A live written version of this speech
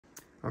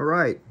All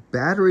right,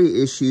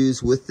 battery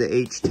issues with the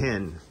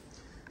H-10.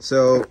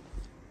 So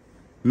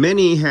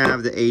many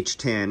have the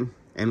H-10,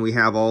 and we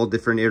have all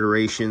different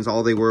iterations.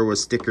 All they were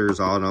was stickers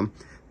on them.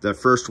 The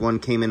first one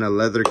came in a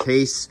leather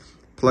case,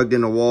 plugged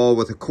in a wall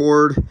with a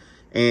cord,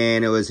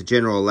 and it was a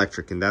General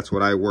Electric, and that's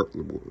what I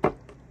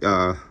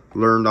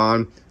learned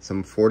on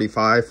some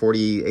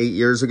 48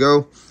 years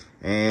ago.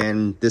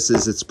 And this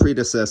is its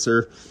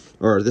predecessor,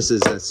 or this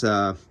is its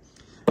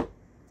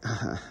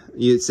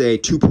you'd say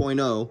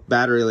 2.0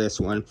 batteryless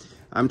one.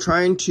 I'm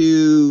trying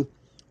to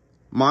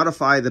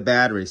modify the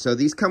battery. So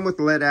these come with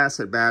lead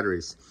acid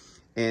batteries,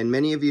 and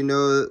many of you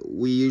know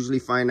we usually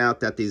find out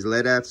that these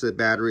lead acid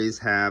batteries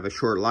have a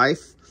short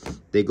life.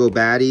 They go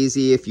bad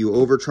easy. If you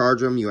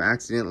overcharge them, you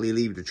accidentally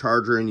leave the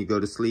charger and you go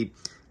to sleep,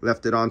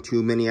 left it on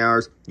too many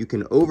hours, you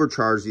can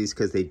overcharge these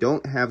because they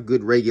don't have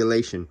good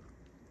regulation.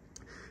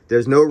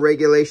 There's no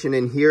regulation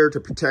in here to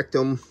protect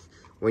them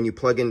when you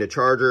plug in the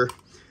charger.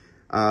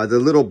 The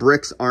little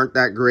bricks aren't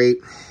that great,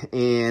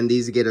 and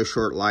these get a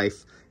short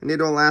life, and they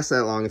don't last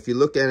that long. If you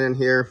look at it in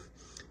here,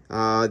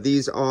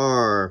 these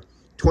are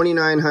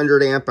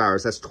 2,900 amp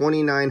hours. That's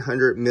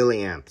 2,900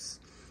 milliamps.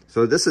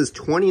 So this is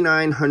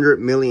 2,900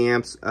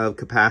 milliamps of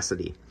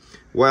capacity.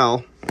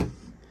 Well,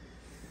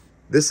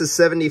 this is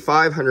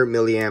 7,500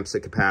 milliamps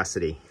of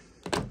capacity.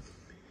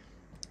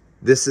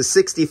 This is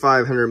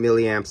 6,500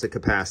 milliamps of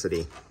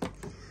capacity.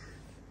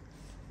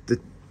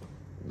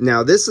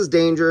 Now, this is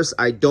dangerous.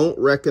 I don't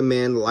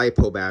recommend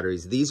LiPo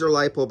batteries. These are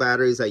LiPo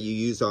batteries that you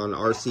use on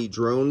RC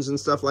drones and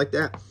stuff like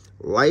that.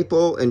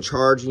 LiPo and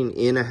charging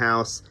in a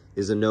house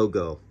is a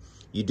no-go.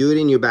 You do it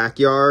in your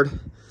backyard.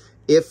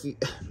 If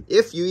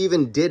you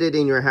even did it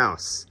in your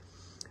house,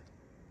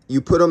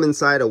 you put them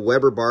inside a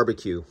Weber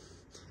barbecue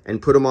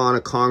and put them on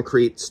a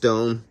concrete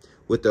stone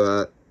with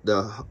the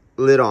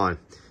lid on,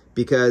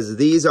 because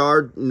these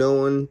are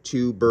known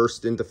to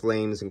burst into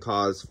flames and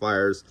cause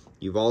fires.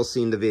 You've all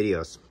seen the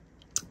videos.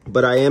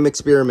 But I am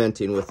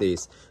experimenting with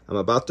these. I'm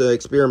about to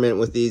experiment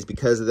with these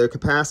because of their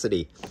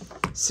capacity.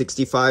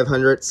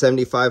 6,500,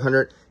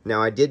 7,500.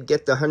 Now, I did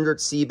get the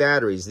 100C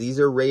batteries. These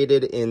are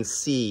rated in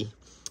C.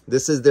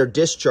 This is their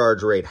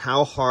discharge rate,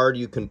 how hard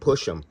you can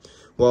push them.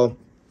 Well,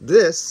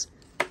 this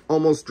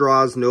almost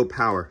draws no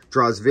power,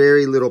 draws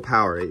very little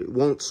power. It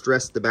won't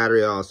stress the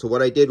battery at all. So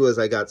what I did was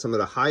I got some of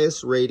the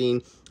highest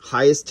rating,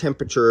 highest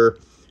temperature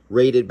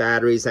rated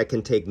batteries that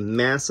can take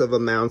massive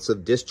amounts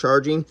of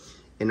discharging,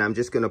 and I'm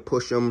just going to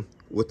push them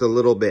with a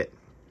little bit.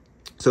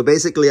 So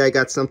basically, I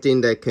got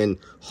something that can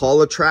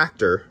haul a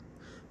tractor,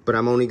 but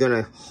I'm only going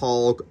to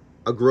haul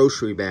a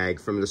grocery bag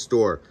from the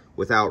store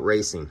without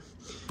racing.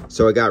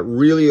 So I got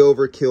really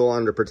overkill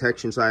on the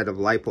protection side of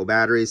LiPo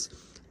batteries.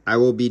 I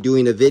will be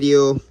doing a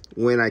video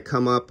when I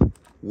come up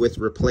with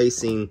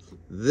replacing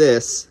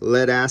this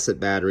lead acid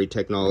battery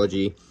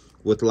technology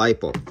with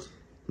LiPo.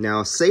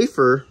 Now,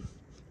 safer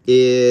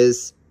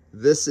is,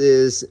 this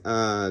is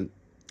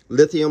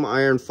lithium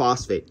iron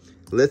phosphate.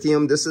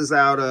 Lithium, this is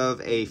out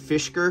of a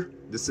Fisker.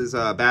 This is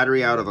a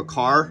battery out of a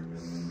car.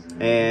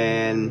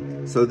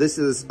 And so this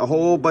is a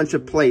whole bunch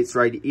of plates,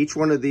 right? Each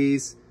one of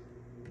these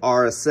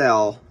are a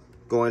cell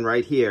going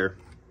right here.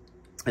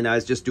 And I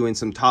was just doing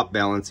some top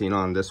balancing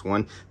on this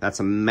one.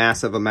 That's a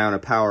massive amount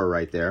of power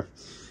right there.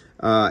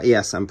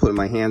 Yes, I'm putting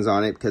my hands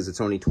on it because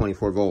it's only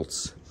 24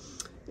 volts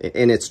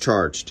and it's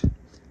charged.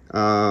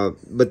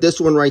 But this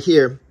one right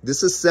here,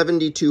 this is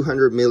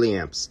 7,200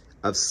 milliamps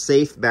of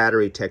safe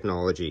battery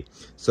technology.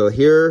 So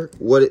here,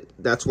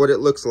 that's what it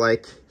looks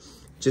like.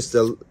 Just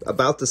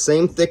about the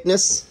same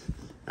thickness,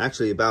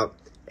 actually about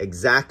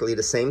exactly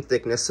the same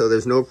thickness, so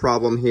there's no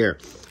problem here.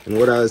 And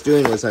what I was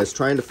doing was I was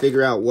trying to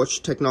figure out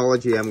which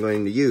technology I'm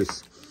going to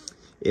use.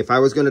 If I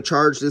was going to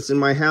charge this in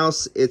my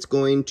house, it's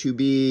going to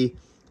be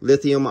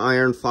lithium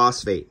iron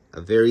phosphate,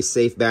 a very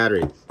safe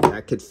battery.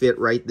 That could fit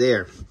right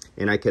there.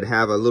 And I could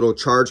have a little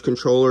charge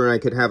controller, and I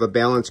could have a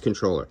balance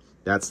controller.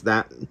 That's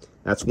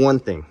one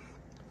thing.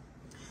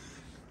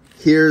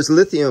 Here's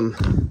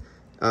lithium.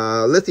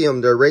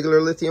 The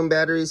regular lithium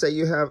batteries that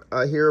you have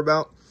hear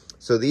about.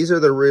 So these are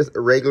the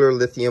regular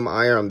lithium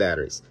ion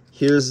batteries.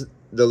 Here's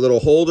the little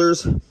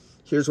holders.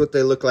 Here's what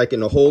they look like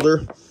in a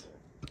holder.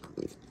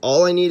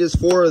 All I need is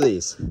 4 of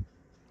these.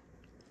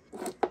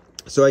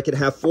 So I could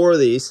have 4 of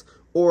these,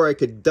 or I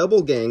could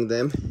double gang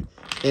them,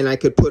 and I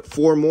could put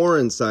 4 more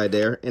inside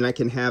there, and I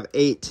can have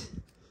 8.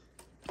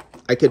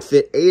 I could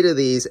fit 8 of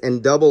these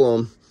and double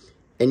them,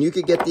 and you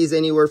could get these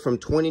anywhere from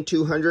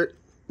 2,200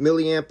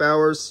 milliamp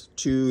hours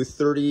to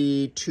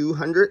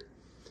 3,200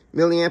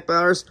 milliamp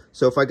hours.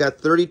 So if I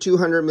got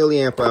 3,200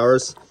 milliamp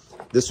hours,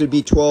 this would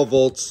be 12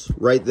 volts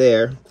right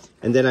there.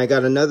 And then I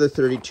got another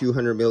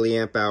 3,200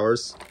 milliamp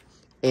hours,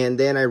 and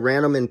then I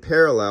ran them in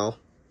parallel.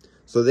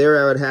 So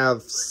there I would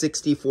have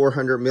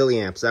 6,400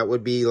 milliamps. That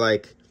would be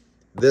like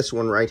this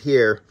one right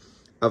here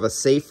of a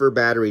safer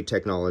battery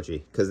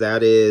technology, because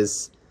that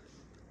is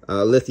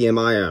lithium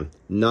ion.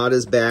 Not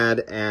as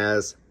bad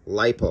as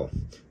LiPo.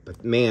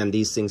 But man,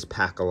 these things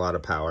pack a lot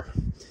of power.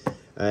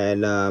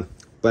 And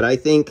but I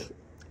think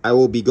I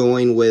will be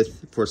going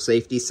with, for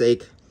safety's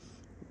sake,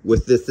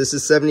 with this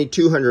is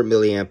 7,200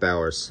 milliamp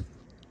hours.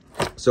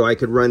 So I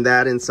could run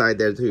that inside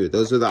there too.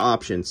 Those are the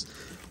options.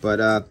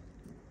 But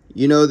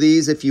you know,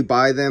 these, if you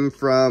buy them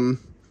from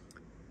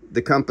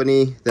the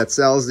company that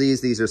sells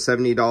these are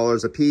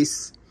 $70 a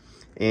piece.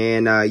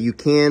 And you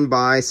can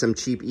buy some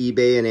cheap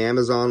eBay and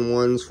Amazon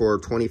ones for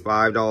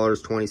 $25,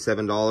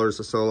 $27 or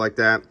so, like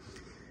that.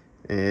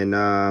 And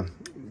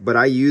but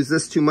I use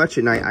this too much,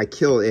 and I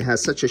kill it. It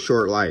has such a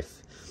short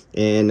life.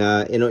 And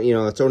you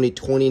know, it's only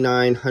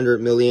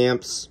 2,900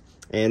 milliamps.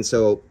 And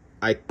so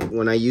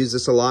when I use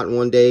this a lot in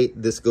one day,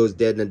 this goes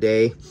dead in a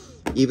day,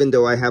 even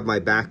though I have my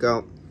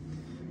backup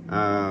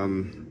to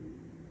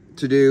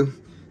do.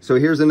 So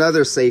here's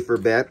another safer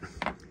bet.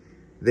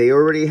 They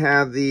already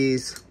have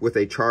these with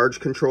a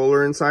charge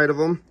controller inside of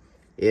them.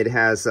 It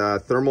has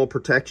thermal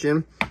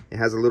protection. It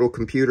has a little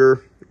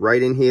computer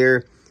right in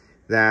here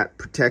that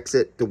protects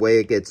it the way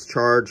it gets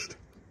charged.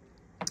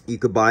 You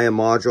could buy a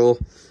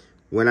module.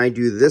 When I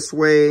do this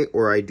way,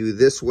 or I do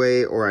this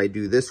way, or I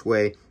do this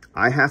way,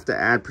 I have to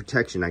add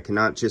protection. I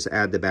cannot just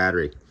add the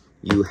battery.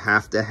 You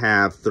have to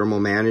have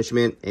thermal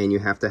management, and you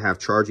have to have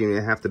charging, and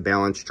you have to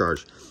balance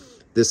charge.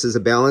 This is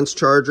a balance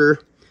charger.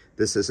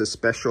 This is a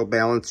special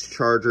balance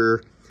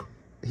charger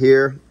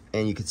here,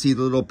 and you can see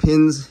the little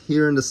pins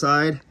here in the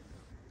side.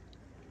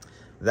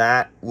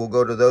 That will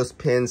go to those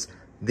pins.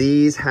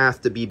 These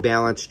have to be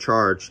balance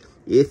charged.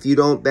 If you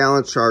don't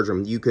balance charge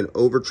them, you can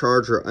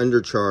overcharge or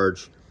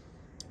undercharge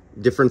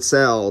different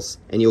cells,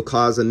 and you'll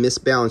cause a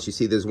misbalance. You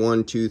see there's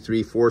 1, 2,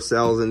 3, 4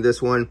 cells in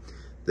this one.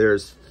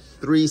 There's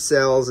 3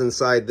 cells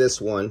inside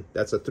this one.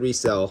 That's a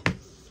 3-cell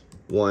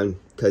one,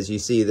 because you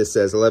see this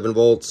says 11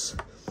 volts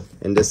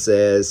and this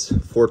says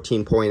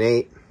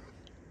 14.8.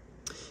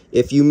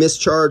 If you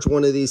mischarge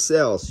one of these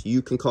cells,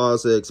 you can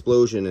cause an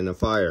explosion and a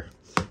fire.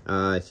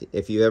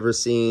 If you've ever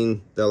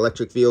seen the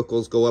electric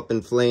vehicles go up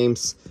in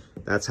flames,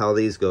 that's how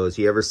these goes.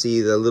 You ever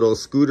see the little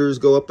scooters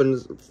go up in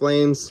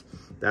flames?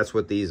 That's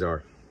what these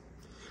are.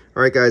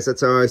 All right, guys,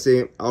 that's how I see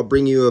it. I'll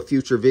bring you a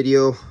future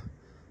video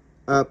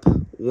up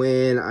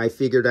when I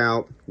figured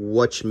out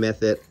which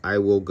method I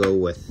will go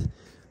with.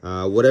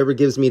 Whatever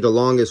gives me the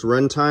longest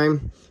run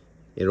time,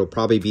 it'll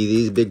probably be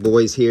these big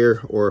boys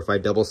here, or if I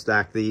double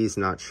stack these,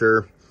 not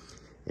sure.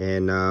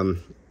 And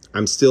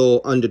I'm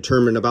still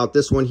undetermined about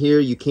this one here.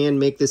 You can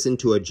make this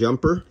into a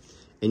jumper,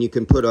 and you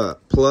can put a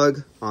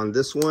plug on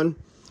this one.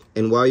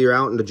 And while you're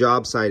out on the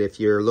job site, if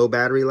your low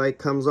battery light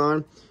comes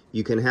on,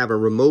 you can have a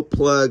remote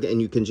plug,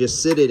 and you can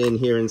just sit it in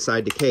here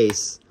inside the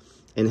case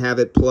and have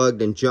it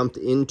plugged and jumped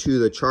into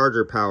the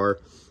charger power.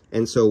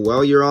 And so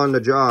while you're on the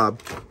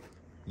job,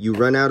 you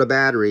run out of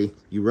battery,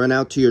 you run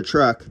out to your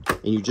truck,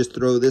 and you just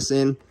throw this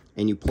in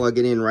and you plug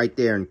it in right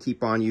there and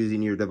keep on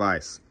using your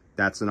device.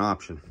 That's an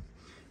option.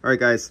 All right,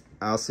 guys,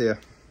 I'll see ya.